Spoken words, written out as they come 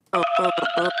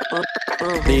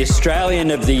The Australian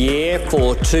of the Year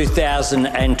for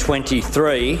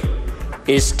 2023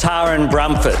 is Taran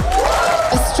Brumford.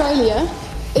 Australia,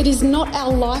 it is not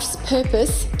our life's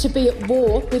purpose to be at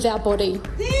war with our body.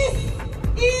 This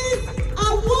is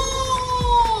a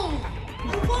war!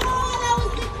 A war that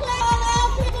was declared on our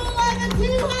people over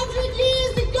 200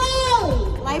 years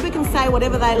ago! Labor can say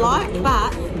whatever they like,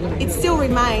 but it still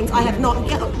remains, I have not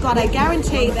got a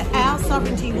guarantee that our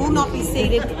sovereignty will not be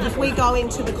ceded if we go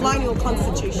into the colonial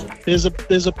constitution. There's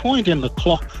a point in the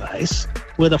clock face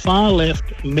where the far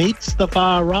left meets the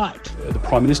far right. The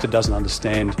Prime Minister doesn't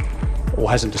understand or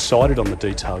hasn't decided on the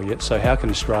detail yet, so how can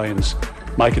Australians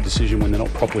make a decision when they're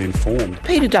not properly informed?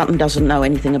 Peter Dutton doesn't know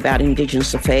anything about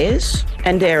Indigenous affairs,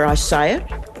 and dare I say it,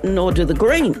 nor do the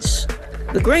Greens.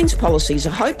 The Greens' policies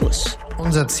are hopeless.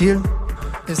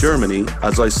 Germany,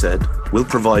 as I said, will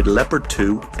provide Leopard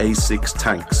 2 A6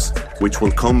 tanks, which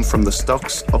will come from the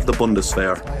stocks of the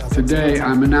Bundeswehr. Today,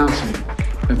 I'm announcing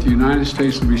that the United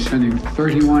States will be sending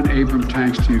 31 Abrams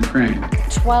tanks to Ukraine.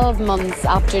 12 months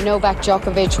after Novak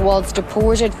Djokovic was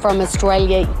deported from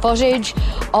Australia, footage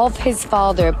of his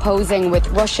father posing with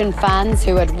Russian fans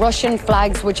who had Russian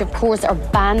flags, which of course are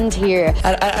banned here.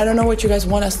 I don't know what you guys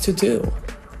want us to do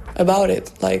about it.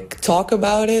 Like, talk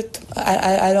about it.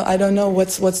 I don't know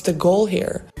what's the goal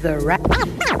here. The wrap.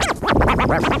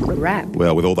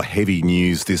 Well, with all the heavy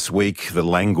news this week, the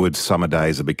languid summer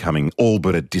days are becoming all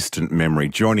but a distant memory.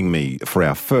 Joining me for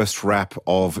our first wrap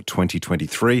of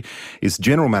 2023 is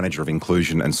General Manager of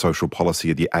Inclusion and Social Policy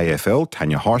at the AFL,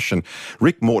 Tanya Hosch, and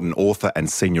Rick Morton, author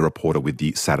and senior reporter with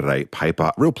the Saturday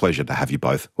paper. Real pleasure to have you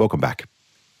both. Welcome back.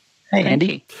 Hey,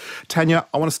 Andy. Tanya,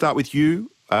 I want to start with you.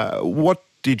 What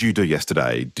did you do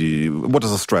yesterday? What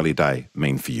does Australia Day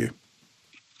mean for you?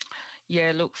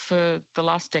 Yeah, look, for the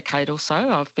last decade or so,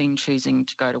 I've been choosing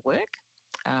to go to work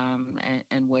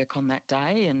and work on that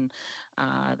day, and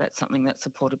that's something that's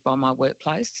supported by my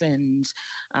workplace. And,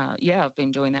 I've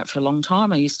been doing that for a long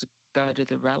time. I used to go to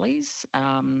the rallies,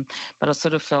 but I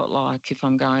sort of felt like if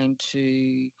I'm going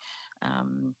to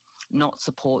not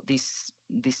support this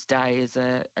day as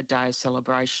a day of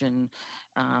celebration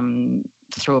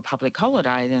through a public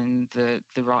holiday, then the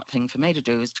right thing for me to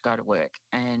do is to go to work.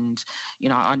 And,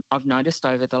 I've noticed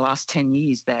over the last 10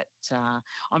 years that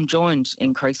I'm joined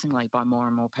increasingly by more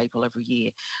and more people every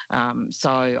year.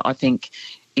 So I think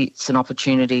it's an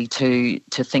opportunity to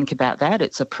think about that.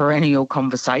 It's a perennial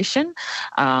conversation.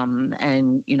 I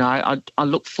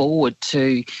look forward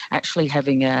to actually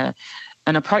having an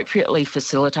appropriately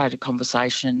facilitated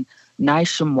conversation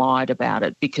nationwide about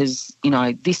it, because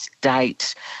this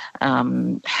date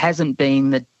hasn't been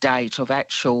the date of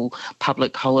actual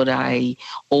public holiday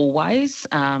always.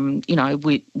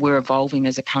 We're evolving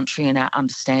as a country in our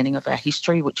understanding of our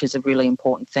history, which is a really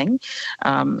important thing.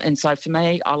 And so for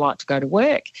me, I like to go to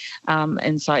work.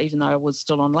 And so even though I was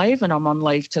still on leave, and I'm on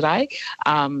leave today,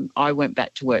 I went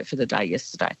back to work for the day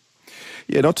yesterday.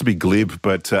 Yeah, not to be glib,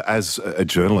 but as a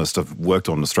journalist, I've worked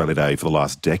on Australia Day for the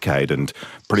last decade, and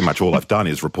pretty much all I've done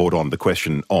is report on the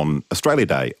question on Australia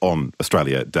Day,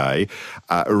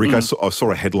 Rick, I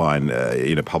saw a headline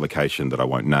in a publication that I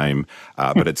won't name,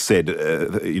 but it said,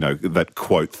 that,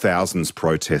 quote, thousands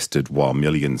protested while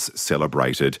millions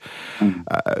celebrated.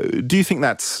 Do you think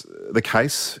that's the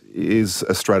case? Is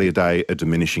Australia Day a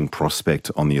diminishing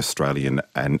prospect on the Australian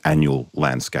and annual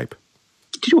landscape?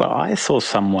 I saw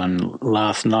someone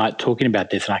last night talking about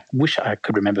this, and I wish I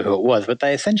could remember who it was, but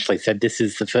they essentially said this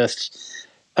is the first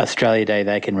Australia Day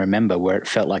they can remember where it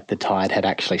felt like the tide had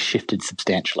actually shifted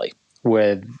substantially,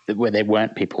 where there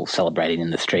weren't people celebrating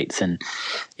in the streets and,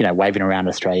 waving around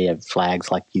Australia flags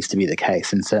like used to be the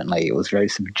case. And certainly it was very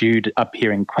subdued up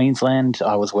here in Queensland.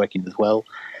 I was working as well.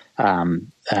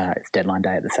 It's deadline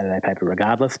day at the Saturday paper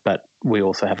regardless, but we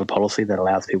also have a policy that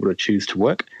allows people to choose to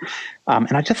work.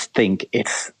 And I just think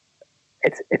it's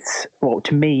well,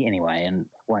 to me anyway, and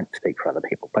I won't speak for other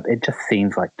people, but it just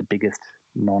seems like the biggest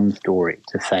non-story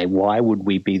to say, why would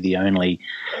we be certainly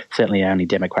the only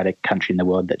democratic country in the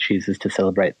world that chooses to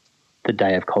celebrate the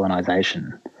day of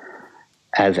colonisation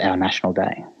as our national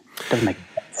day? It doesn't make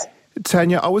sense.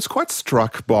 Tanya, I was quite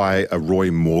struck by a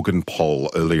Roy Morgan poll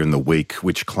earlier in the week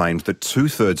which claimed that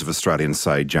 2/3 of Australians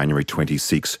say January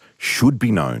 26 should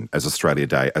be known as Australia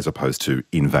Day as opposed to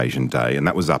Invasion Day, and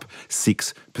that was up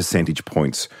 6 percentage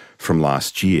points from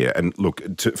last year. And look,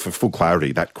 for full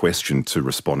clarity, that question to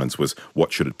respondents was,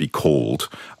 what should it be called?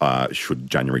 Should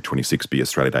January 26 be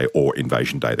Australia Day or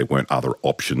Invasion Day? There weren't other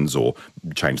options or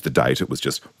change the date. It was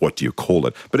just, what do you call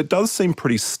it? But it does seem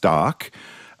pretty stark.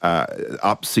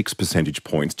 Up 6 percentage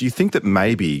points. Do you think that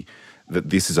maybe that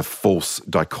this is a false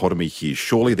dichotomy here?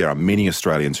 Surely there are many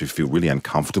Australians who feel really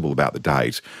uncomfortable about the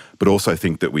date, but also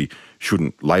think that we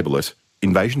shouldn't label it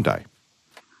Invasion Day.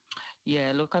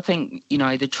 Yeah, look, I think,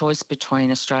 the choice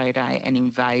between Australia Day and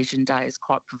Invasion Day is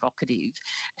quite provocative,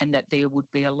 and that there would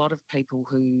be a lot of people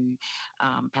who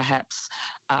perhaps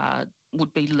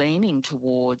would be leaning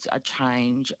towards a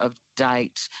change of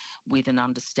date with an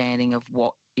understanding of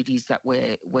what it is that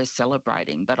we're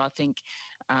celebrating. But I think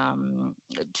to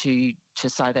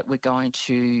say that we're going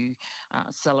to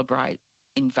celebrate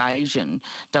invasion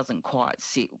doesn't quite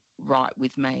sit right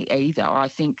with me either. I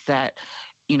think that,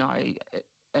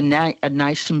 a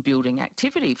nation-building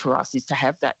activity for us is to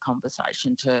have that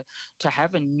conversation, to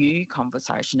have a new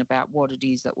conversation about what it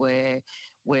is that we're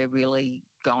really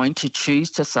going to choose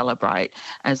to celebrate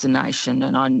as a nation.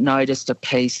 And I noticed a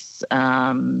piece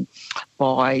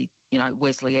by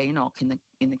Wesley Enoch in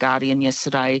the Guardian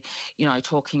yesterday,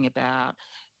 talking about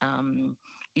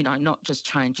not just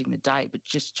changing the date, but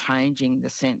just changing the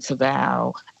sense of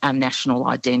our national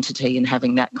identity and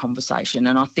having that conversation.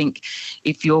 And I think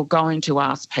if you're going to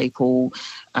ask people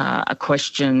a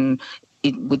question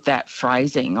with that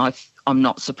phrasing, I'm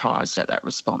not surprised at that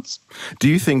response. Do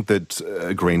you think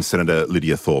that Green Senator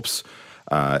Lydia Thorpe's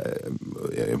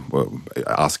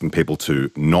asking people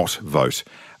to not vote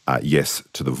yes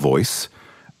to the Voice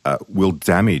will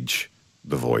damage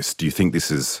the Voice? Do you think this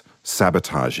is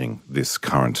sabotaging this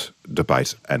current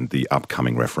debate and the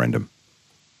upcoming referendum?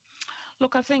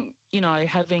 Look, I think,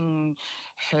 having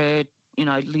heard,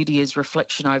 Lydia's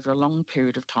reflection over a long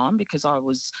period of time, because I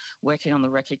was working on the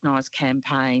Recognise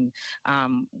campaign,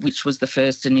 which was the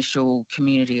first initial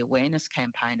community awareness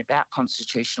campaign about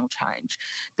constitutional change.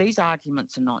 These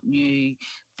arguments are not new.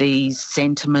 These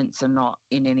sentiments are not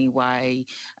in any way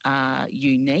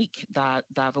unique.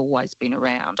 They've always been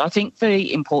around. I think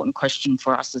the important question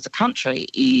for us as a country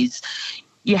is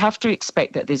you have to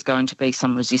expect that there's going to be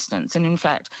some resistance. And in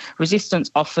fact,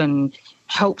 resistance often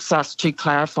helps us to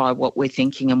clarify what we're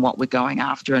thinking and what we're going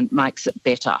after and makes it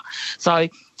better. So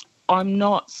I'm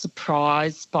not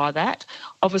surprised by that.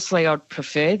 Obviously, I'd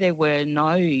prefer there were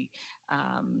no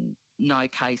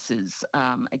cases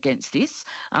against this.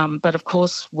 But of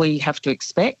course, we have to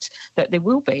expect that there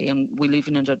will be, and we live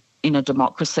in a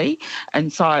democracy.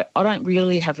 And so I don't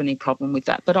really have any problem with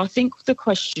that. But I think the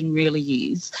question really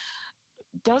is,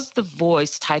 does the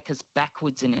Voice take us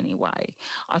backwards in any way?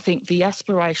 I think the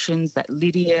aspirations that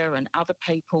Lydia and other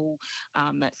people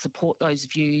that support those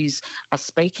views are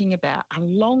speaking about are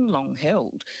long, long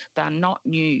held. They're not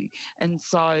new. And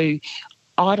so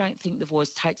I don't think the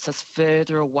Voice takes us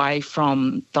further away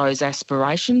from those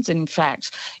aspirations. And in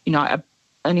fact, an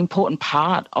important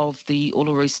part of the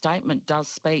Uluru Statement does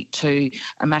speak to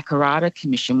a Makarrata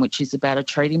Commission, which is about a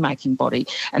treaty-making body.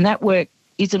 And that work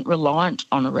isn't reliant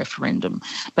on a referendum,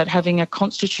 but having a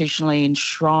constitutionally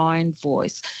enshrined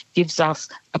voice gives us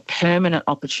a permanent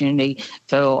opportunity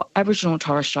for Aboriginal and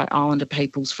Torres Strait Islander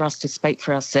peoples for us to speak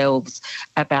for ourselves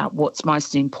about what's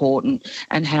most important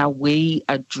and how we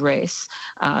address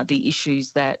the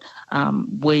issues that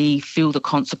we feel the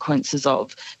consequences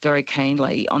of very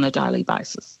keenly on a daily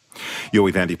basis. You're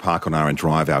with Andy Park on RN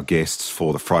Drive. Our guests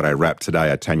for the Friday Wrap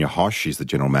today are Tanya Hosch, she's the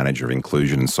General Manager of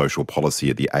Inclusion and Social Policy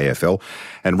at the AFL,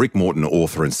 and Rick Morton,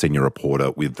 author and senior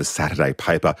reporter with the Saturday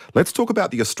paper. Let's talk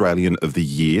about the Australian of the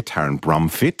Year, Taryn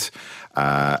Brumfitt.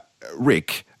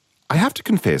 Rick, I have to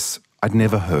confess, I'd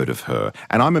never heard of her,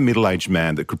 and I'm a middle-aged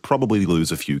man that could probably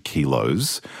lose a few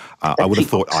kilos. I would have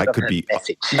thought I could be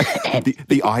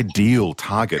the ideal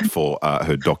target for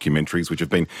her documentaries, which have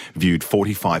been viewed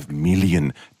 45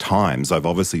 million times. I've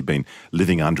obviously been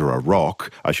living under a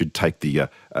rock. I should take the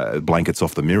blankets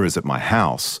off the mirrors at my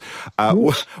house.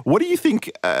 What do you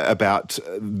think about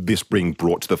this being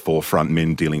brought to the forefront,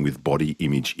 men dealing with body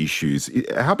image issues?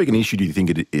 How big an issue do you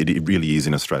think it really is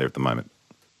in Australia at the moment?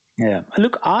 Yeah.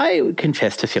 Look, I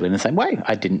confess to feeling the same way.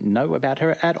 I didn't know about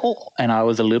her at all, and I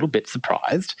was a little bit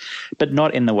surprised, but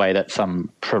not in the way that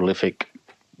some prolific,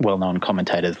 well-known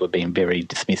commentators were being very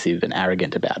dismissive and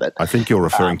arrogant about it. I think you're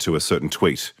referring to a certain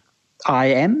tweet. I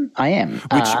am.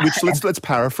 Which let's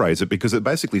paraphrase it, because it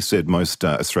basically said most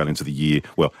Australians of the Year,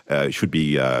 should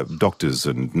be doctors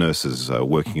and nurses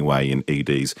working away in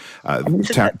EDs.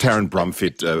 Taryn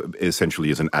Brumfitt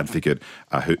essentially is an advocate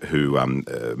who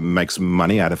makes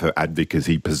money out of her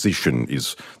advocacy position,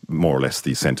 is more or less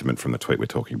the sentiment from the tweet we're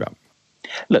talking about.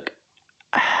 Look,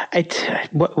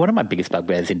 One of my biggest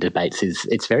bugbears in debates is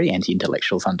it's very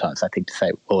anti-intellectual sometimes, I think, to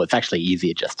say, well, it's actually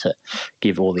easier just to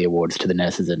give all the awards to the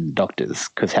nurses and doctors,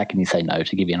 because how can you say no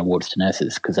to giving awards to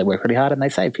nurses? Because they work really hard and they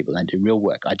save people and they do real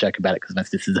work. I joke about it because my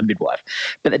sister's a midwife.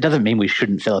 But that doesn't mean we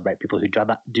shouldn't celebrate people who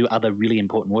do other really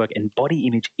important work, and body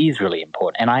image is really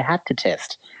important. And I had to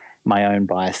test my own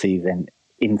biases and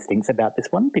instincts about this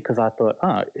one, because I thought,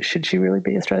 should she really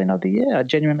be Australian of the Year? I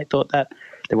genuinely thought that.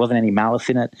 There wasn't any malice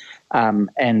in it.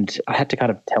 And I had to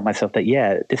kind of tell myself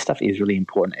that, this stuff is really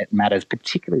important. It matters,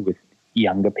 particularly with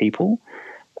younger people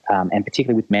and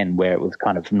particularly with men, where it was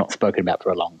kind of not spoken about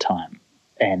for a long time.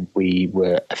 And we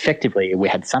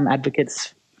had some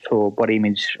advocates for body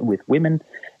image with women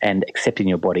and accepting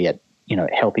your body at,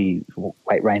 healthy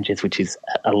weight ranges, which is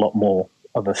a lot more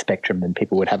of a spectrum than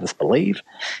people would have us believe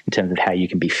in terms of how you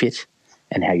can be fit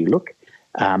and how you look.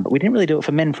 But we didn't really do it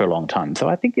for men for a long time. So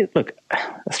I think,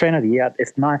 Australian of the Year,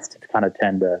 it's nice to kind of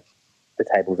turn the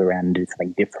tables around and do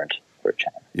something different for a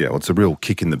change. Yeah, well, it's a real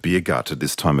kick in the beer gut at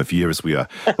this time of year as we are,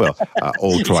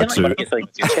 all try to...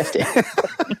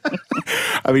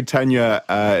 I mean, Tanya,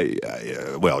 Taryn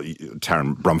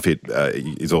Brumfitt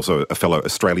is also a fellow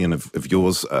Australian of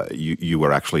yours. You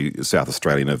were actually South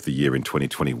Australian of the Year in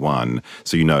 2021,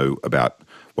 so you know about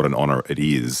what an honour it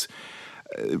is.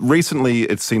 Recently,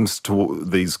 it seems to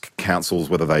these councils,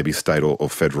 whether they be state or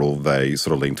federal, they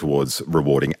sort of lean towards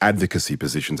rewarding advocacy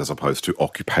positions as opposed to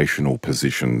occupational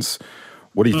positions.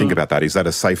 What do you think about that? Is that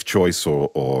a safe choice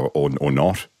or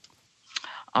not?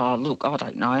 Look, I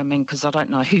don't know. I mean, because I don't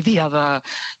know who the other,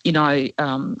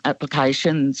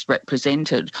 applications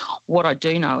represented. What I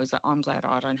do know is that I'm glad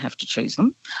I don't have to choose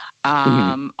them.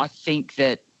 I think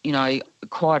that,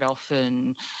 quite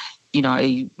often...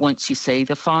 once you see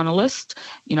the finalist,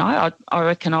 I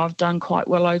reckon I've done quite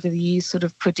well over the years sort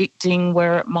of predicting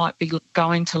where it might be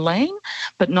going to lean,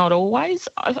 but not always.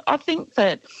 I think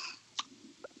that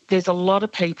there's a lot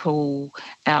of people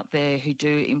out there who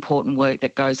do important work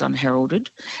that goes unheralded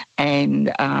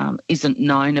and isn't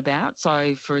known about.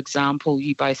 So, for example,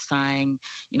 you both saying,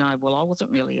 well, I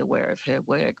wasn't really aware of her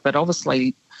work, but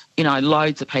obviously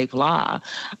loads of people are.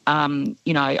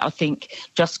 I think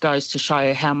just goes to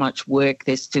show how much work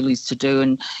there still is to do.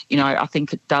 And, I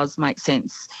think it does make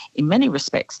sense in many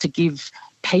respects to give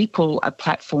people a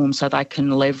platform so they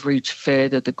can leverage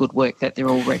further the good work that they're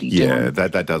already doing. Yeah,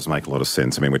 that does make a lot of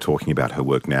sense. I mean, we're talking about her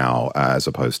work now as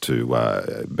opposed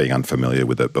to being unfamiliar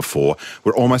with it before.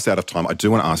 We're almost out of time. I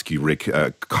do want to ask you, Rick,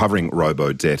 covering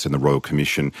Robo-Debt and the Royal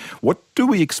Commission, what do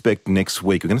we expect next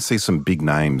week? We're going to see some big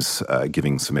names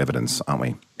giving some evidence, aren't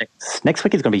we? Next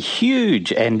week is going to be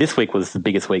huge, and this week was the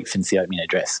biggest week since the opening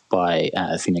address by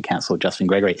Senior Counsel Justin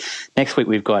Gregory. Next week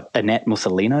we've got Annette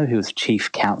Mussolino, who is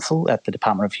Chief Counsel at the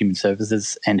Department of Human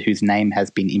Services and whose name has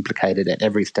been implicated at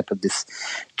every step of this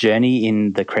journey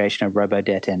in the creation of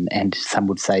Robo-Debt, and some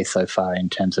would say so far in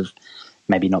terms of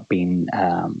maybe not being,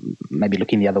 maybe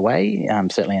looking the other way,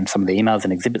 certainly in some of the emails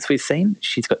and exhibits we've seen.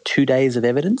 She's got 2 days of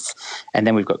evidence. And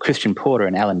then we've got Christian Porter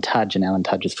and Alan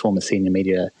Tudge's former senior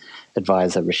media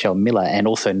advisor, Rochelle Miller, and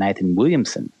also Nathan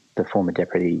Williamson, the former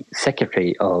Deputy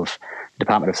Secretary of the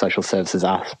Department of Social Services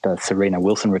after Serena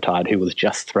Wilson retired, who was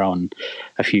just thrown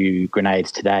a few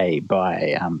grenades today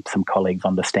by some colleagues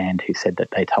on the stand who said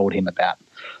that they told him about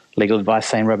legal advice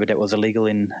saying Robo-Debt was illegal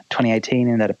in 2018,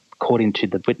 and that according to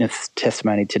the witness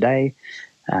testimony today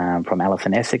from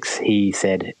Alison Essex, he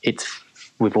said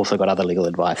we've also got other legal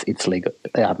advice. It's legal,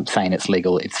 saying it's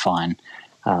legal, it's fine.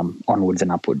 Onwards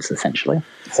and upwards, essentially.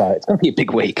 So it's going to be a big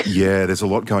week. Yeah, there's a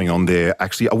lot going on there.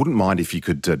 Actually, I wouldn't mind if you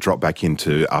could drop back in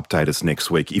to update us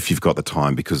next week if you've got the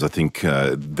time, because I think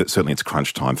that certainly it's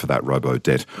crunch time for that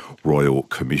Robo-Debt Royal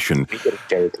Commission. We get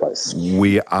very close.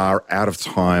 We are out of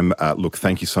time. Look,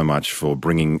 thank you so much for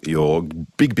bringing your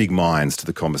big minds to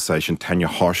the conversation. Tanya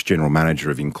Hosch, General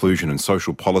Manager of Inclusion and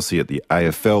Social Policy at the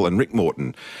AFL, and Rick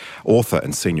Morton, author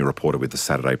and senior reporter with the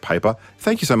Saturday Paper.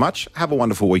 Thank you so much. Have a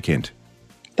wonderful weekend.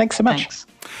 Thanks so much. Thanks.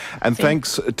 And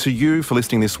thanks to you for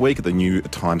listening this week at the new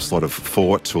time slot of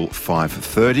 4 till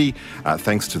 5:30.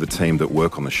 Thanks to the team that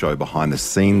work on the show behind the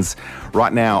scenes.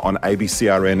 Right now on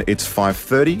ABCRN, it's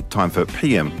 5:30, time for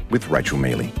PM with Rachel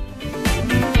Mealy.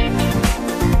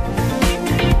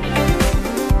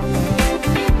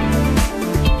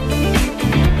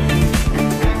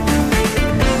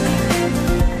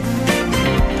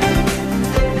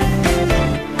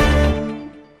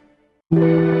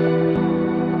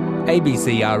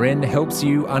 ABCRN helps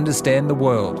you understand the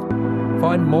world.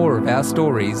 Find more of our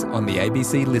stories on the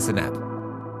ABC Listen app.